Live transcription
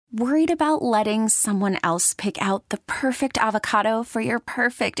Worried about letting someone else pick out the perfect avocado for your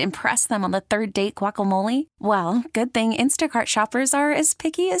perfect impress them on the third date guacamole? Well, good thing Instacart shoppers are as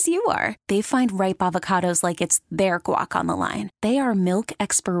picky as you are. They find ripe avocados like it's their guac on the line. They are milk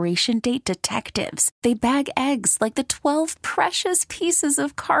expiration date detectives. They bag eggs like the 12 precious pieces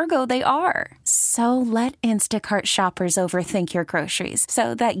of cargo they are. So let Instacart shoppers overthink your groceries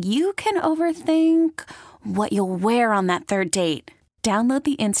so that you can overthink what you'll wear on that third date. Download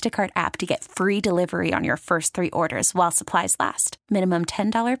the Instacart app to get free delivery on your first 3 orders while supplies last. Minimum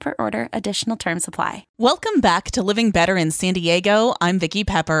 $10 per order. Additional terms apply. Welcome back to Living Better in San Diego. I'm Vicki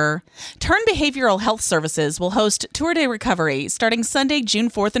Pepper. Turn Behavioral Health Services will host Tour de Recovery starting Sunday,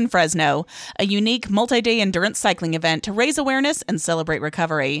 June 4th in Fresno, a unique multi-day endurance cycling event to raise awareness and celebrate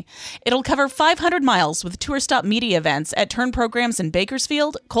recovery. It'll cover 500 miles with tour stop media events at Turn programs in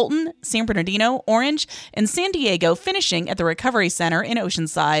Bakersfield, Colton, San Bernardino, Orange, and San Diego, finishing at the Recovery Center in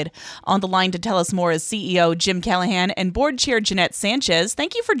Oceanside. On the line to tell us more is CEO Jim Callahan and Board Chair Jeanette Sanchez.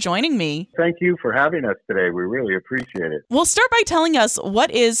 Thank you for joining me. Thank you for having us today. We really appreciate it. We'll start by telling us, what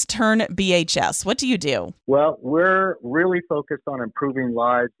is Turn BHS? What do you do? Well, we're really focused on improving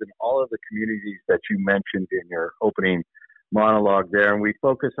lives in all of the communities that you mentioned in your opening monologue there. And we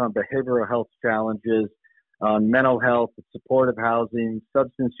focus on behavioral health challenges, on mental health, supportive housing,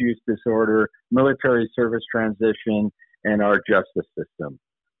 substance use disorder, military service transition, and our justice system.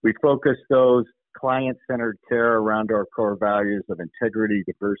 We focus those client-centered care around our core values of integrity,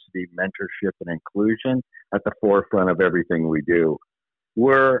 diversity, mentorship, and inclusion at the forefront of everything we do.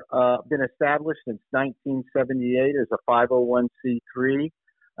 We're been established since 1978 as a 501c3.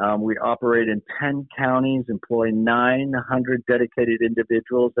 We operate in 10 counties, employ 900 dedicated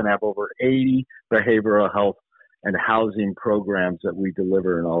individuals, and have over 80 behavioral health and housing programs that we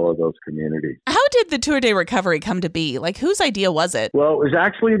deliver in all of those communities. How did the Tour de Recovery come to be? Like, whose idea was it? Well, it was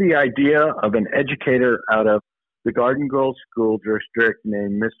actually the idea of an educator out of the Garden Grove School District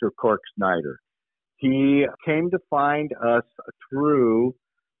named Mr. Cork Snyder. He came to find us through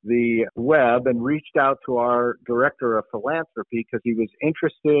the web and reached out to our director of philanthropy because he was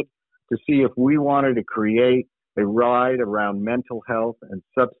interested to see if we wanted to create a ride around mental health and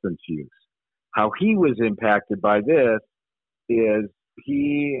substance use. How he was impacted by this is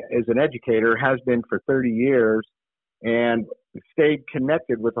he, as an educator, has been for 30 years and stayed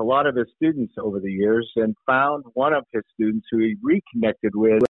connected with a lot of his students over the years and found one of his students who he reconnected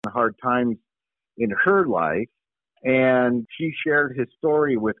with hard times in her life. And she shared his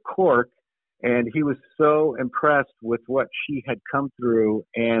story with Cork, and he was so impressed with what she had come through.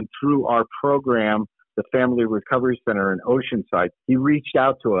 And through our program, the Family Recovery Center in Oceanside, he reached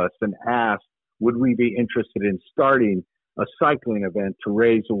out to us and asked, would we be interested in starting a cycling event to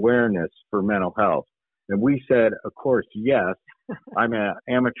raise awareness for mental health? And we said, of course, yes. I'm an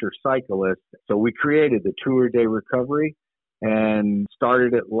amateur cyclist. So we created the Tour de Recovery and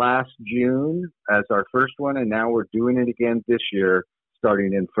started it last June as our first one. And now we're doing it again this year,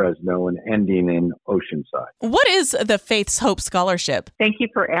 starting in Fresno and ending in Oceanside. What is the Faith's Hope Scholarship? Thank you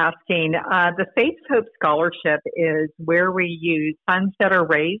for asking. The Faith's Hope Scholarship is where we use funds that are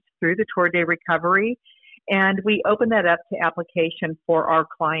raised through the Tour de Recovery, and we open that up to application for our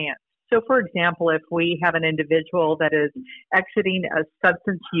clients. So, for example, if we have an individual that is exiting a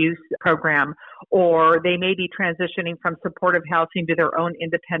substance use program, or they may be transitioning from supportive housing to their own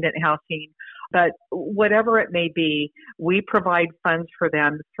independent housing, but whatever it may be, we provide funds for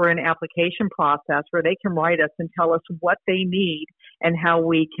them through an application process where they can write us and tell us what they need and how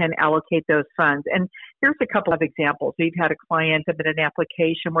we can allocate those funds. And here's a couple of examples. We've had a client submit an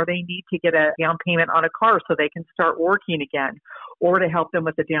application where they need to get a down payment on a car so they can start working again, or to help them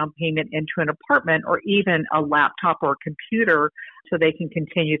with a down payment into an apartment, or even a laptop or a computer so they can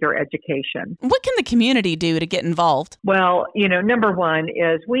continue their education. What can the community do to get involved? Well, number one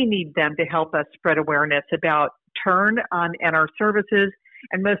is we need them to help us spread awareness about Turn and our services,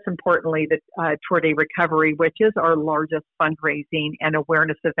 and most importantly, the Tour de Recovery, which is our largest fundraising and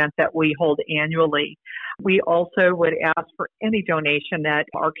awareness event that we hold annually. We also would ask for any donation that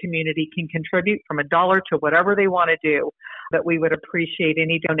our community can contribute, from $1 to whatever they want to do. But we would appreciate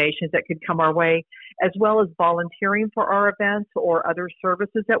any donations that could come our way, as well as volunteering for our events or other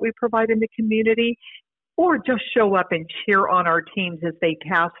services that we provide in the community, or just show up and cheer on our teams as they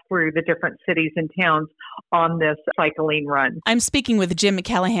pass through the different cities and towns on this cycling run. I'm speaking with Jim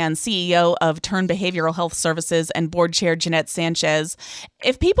Callahan, CEO of Turn Behavioral Health Services, and Board Chair Jeanette Sanchez.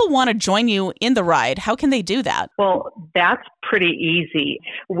 If people want to join you in the ride, how can they do that? Well, that's pretty easy.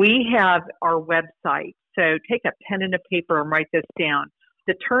 We have our website. So take a pen and a paper and write this down.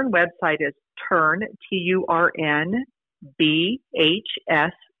 The Turn website is Turn, TURN,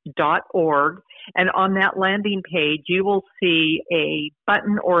 BHS And on that landing page, you will see a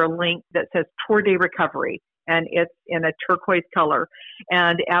button or a link that says Tour Day Recovery, and it's in a turquoise color.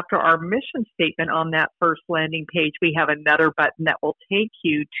 And after our mission statement on that first landing page, we have another button that will take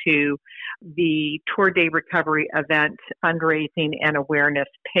you to the Tour Day Recovery event fundraising and awareness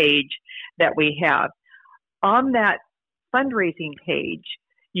page that we have. On that fundraising page,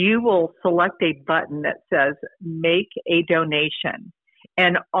 you will select a button that says Make a Donation.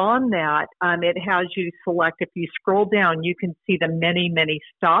 And on that, it has you select, if you scroll down, you can see the many, many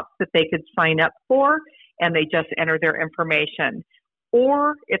stops that they could sign up for, and they just enter their information.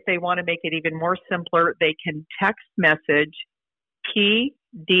 Or if they want to make it even more simpler, they can text message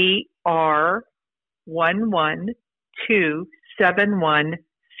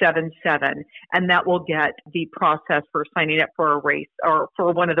PDR1127177, and that will get the process for signing up for a race or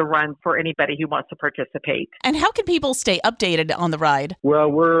for one of the runs for anybody who wants to participate. And how can people stay updated on the ride? Well,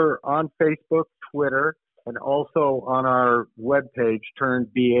 we're on Facebook, Twitter, and also on our webpage,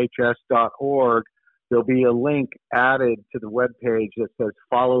 turnbhs.org. There'll be a link added to the webpage that says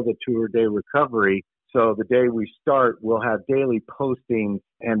Follow the Tour Day Recovery. So the day we start, we'll have daily postings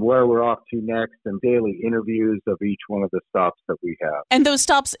and where we're off to next and daily interviews of each one of the stops that we have. And those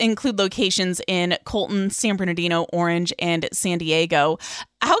stops include locations in Colton, San Bernardino, Orange, and San Diego.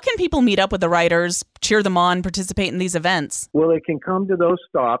 How can people meet up with the riders, cheer them on, participate in these events? Well, they can come to those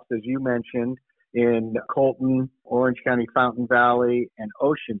stops, as you mentioned, in Colton, Orange County, Fountain Valley, and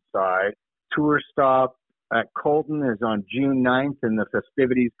Oceanside. Tour stop at Colton is on June 9th, and the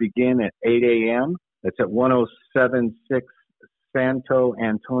festivities begin at 8 a.m. It's at 1076 Santo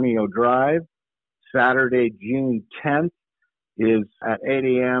Antonio Drive. Saturday, June 10th is at 8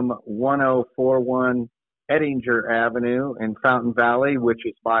 a.m. 1041 Ettinger Avenue in Fountain Valley, which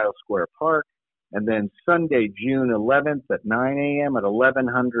is Miles Square Park. And then Sunday, June 11th at 9 a.m. at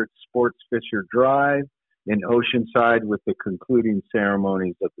 1100 Sports Fisher Drive in Oceanside with the concluding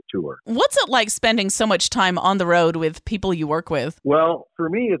ceremonies of the tour. What's it like spending so much time on the road with people you work with? Well, for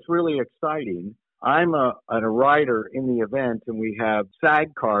me, it's really exciting. I'm a rider in the event, and we have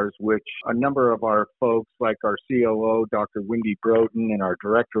SAG cars, which a number of our folks, like our COO, Dr. Wendy Broden, and our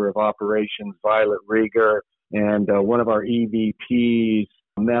Director of Operations, Violet Rieger, and one of our EVPs,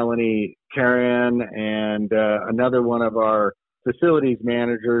 Melanie Karen, and another one of our facilities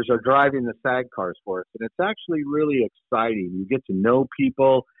managers are driving the SAG cars for us. And it's actually really exciting. You get to know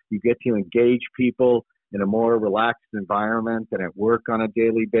people, you get to engage people in a more relaxed environment than at work on a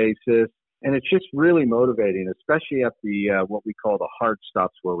daily basis. And it's just really motivating, especially at the what we call the hard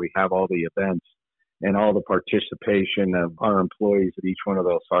stops, where we have all the events and all the participation of our employees at each one of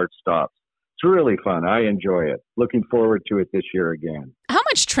those hard stops. It's really fun. I enjoy it. Looking forward to it this year again. How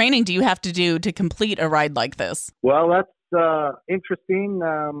much training do you have to do to complete a ride like this? Well, that's interesting.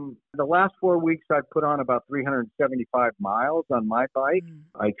 The last 4 weeks, I've put on about 375 miles on my bike.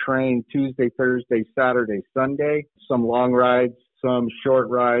 I train Tuesday, Thursday, Saturday, Sunday, some long rides, some short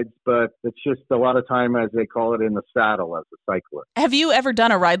rides, but it's just a lot of time, as they call it, in the saddle as a cyclist. Have you ever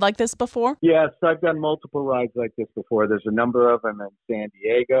done a ride like this before? Yes, I've done multiple rides like this before. There's a number of them in San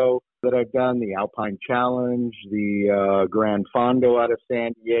Diego that I've done, the Alpine Challenge, the Grand Fondo out of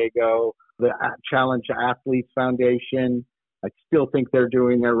San Diego, the Challenge Athletes Foundation. I still think they're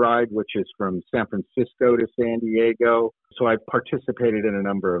doing their ride, which is from San Francisco to San Diego. So I've participated in a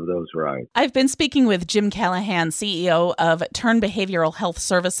number of those rides. I've been speaking with Jim Callahan, CEO of Turn Behavioral Health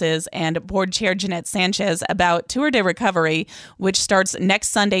Services, and Board Chair Jeanette Sanchez about Tour Day Recovery, which starts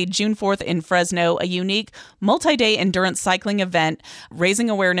next Sunday, June 4th in Fresno, a unique multi-day endurance cycling event, raising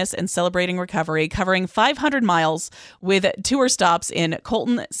awareness and celebrating recovery, covering 500 miles with tour stops in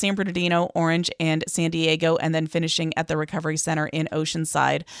Colton, San Bernardino, Orange, and San Diego, and then finishing at the Recovery Center in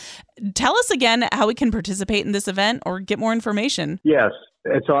Oceanside. Tell us again how we can participate in this event or get more information. Yes,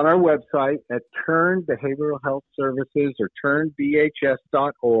 it's on our website at Turn Behavioral Health Services or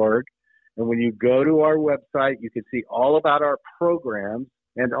turnbhs.org. And when you go to our website, you can see all about our programs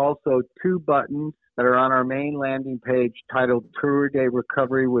and also two buttons that are on our main landing page titled Tour Day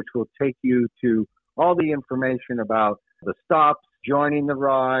Recovery, which will take you to all the information about the stops, joining the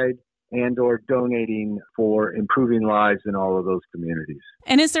ride, and or donating for improving lives in all of those communities.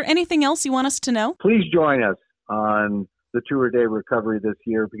 And is there anything else you want us to know? Please join us on the Tour Day Recovery this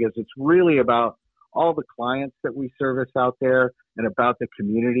year, because it's really about all the clients that we service out there and about the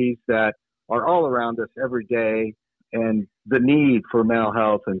communities that are all around us every day and the need for mental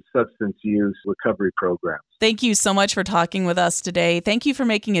health and substance use recovery programs. Thank you so much for talking with us today. Thank you for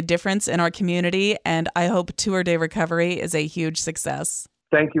making a difference in our community, and I hope Tour Day Recovery is a huge success.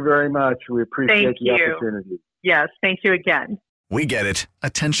 Thank you very much. We appreciate the opportunity. Yes, thank you again. We get it.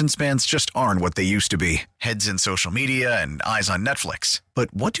 Attention spans just aren't what they used to be. Heads in social media and eyes on Netflix.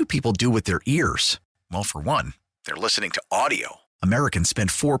 But what do people do with their ears? Well, for one, they're listening to audio. Americans spend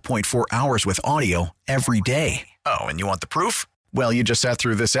 4.4 hours with audio every day. Oh, and you want the proof? Well, you just sat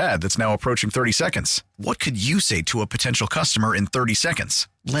through this ad that's now approaching 30 seconds. What could you say to a potential customer in 30 seconds?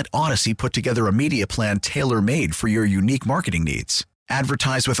 Let Odyssey put together a media plan tailor-made for your unique marketing needs.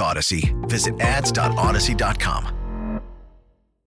 Advertise with Odyssey. Visit ads.odyssey.com.